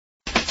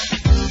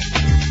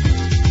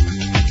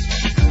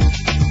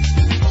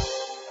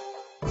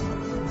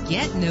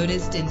Get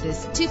noticed in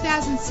this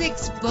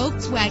 2006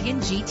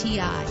 Volkswagen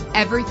GTI.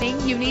 Everything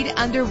you need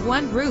under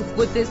one roof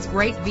with this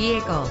great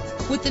vehicle.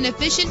 With an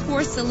efficient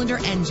 4-cylinder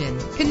engine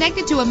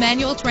connected to a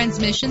manual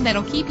transmission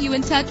that'll keep you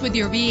in touch with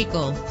your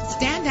vehicle.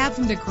 Stand out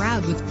from the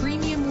crowd with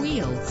premium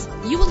wheels.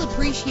 You will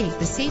appreciate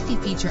the safety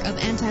feature of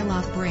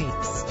anti-lock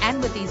brakes.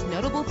 And with these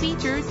notable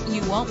features,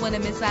 you won't want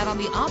to miss out on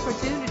the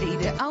opportunity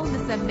to own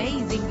this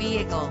amazing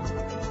vehicle.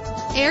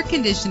 Air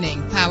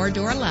conditioning, power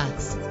door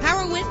locks,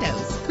 power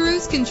windows,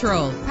 cruise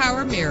control,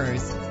 power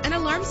mirrors, an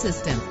alarm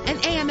system, an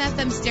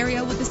AM/FM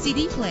stereo with a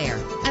CD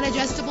player, an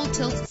adjustable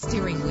tilt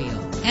steering wheel.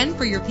 And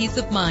for your peace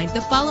of mind,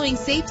 the following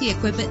safety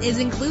equipment is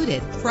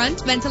included: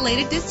 front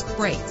ventilated disc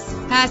brakes,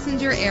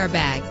 passenger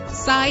airbag,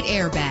 side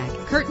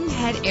airbag, curtain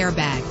head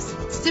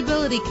airbags,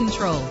 stability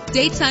control,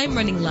 daytime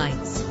running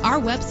lights. Our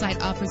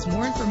website offers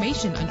more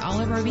information on all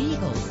of our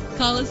vehicles.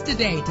 Call us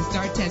today to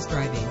start test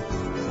driving.